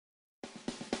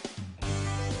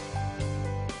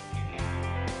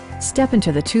Step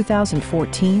into the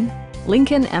 2014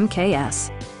 Lincoln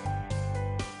MKS.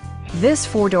 This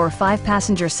four-door,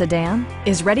 five-passenger sedan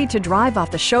is ready to drive off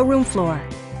the showroom floor.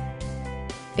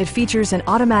 It features an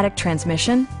automatic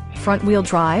transmission, front-wheel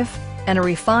drive, and a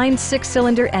refined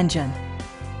six-cylinder engine.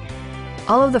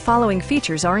 All of the following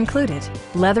features are included: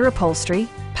 leather upholstery,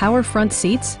 power front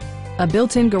seats, a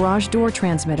built-in garage door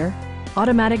transmitter,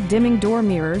 automatic dimming door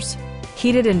mirrors,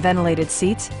 heated and ventilated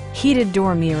seats, heated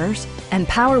door mirrors, and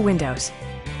power windows.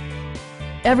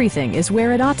 Everything is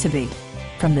where it ought to be,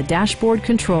 from the dashboard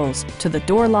controls to the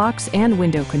door locks and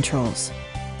window controls.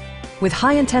 With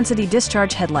high-intensity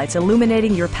discharge headlights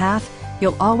illuminating your path,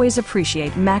 you'll always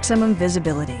appreciate maximum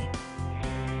visibility.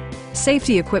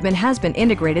 Safety equipment has been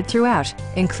integrated throughout,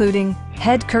 including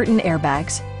head curtain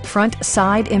airbags, front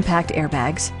side impact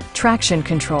airbags, traction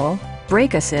control,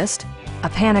 brake assist, a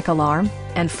panic alarm,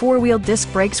 and four-wheel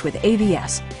disc brakes with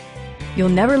ABS. You'll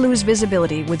never lose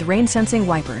visibility with rain-sensing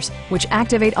wipers, which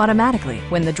activate automatically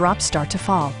when the drops start to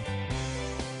fall.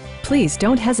 Please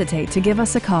don't hesitate to give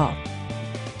us a call.